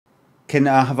Can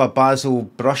I have a Basil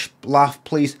brush laugh,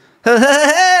 please? Boom!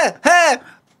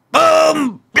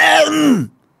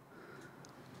 Boom!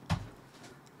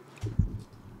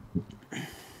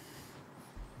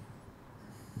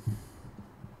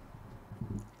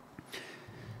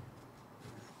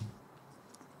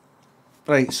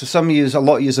 Right, so some of you, a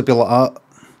lot of you will be like that.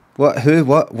 What? Who?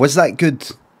 What? Was that good?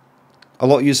 A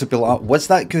lot of you will be like that. Was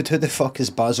that good? Who the fuck is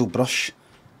Basil Brush?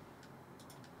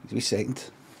 Wait a second.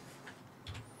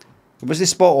 Wasn't he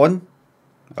spot on?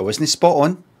 I wasn't spot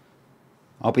on.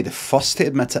 I'll be the first to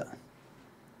admit it.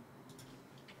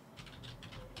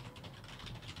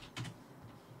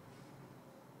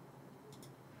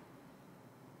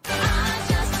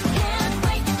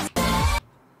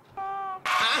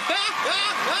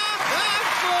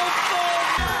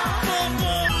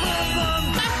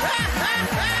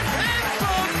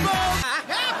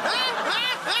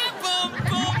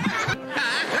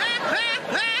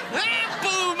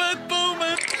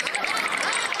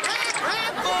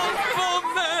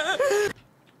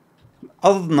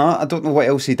 Other than that, I don't know what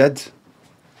else he did.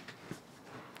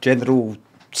 General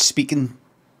speaking.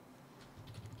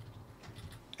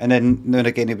 And then now and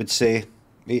again he would say,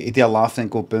 he'd do a laugh and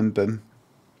go boom boom.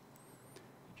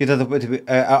 You did a Woody,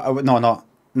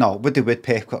 no, Woody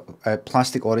Woodpecker,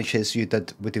 Plastic Oranges, you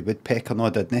did Woody Woodpecker, no I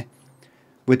didn't.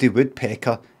 Woody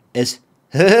Woodpecker is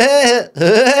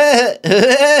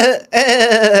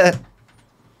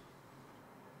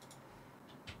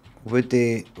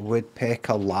Woody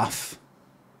Woodpecker laugh.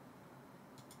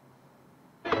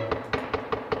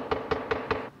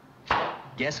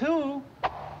 Guess who?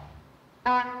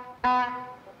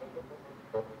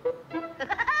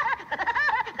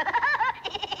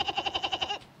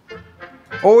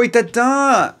 Oh, he did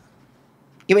that.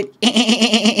 He went.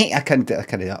 I can't do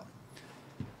that.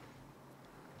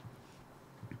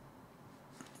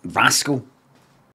 Rascal.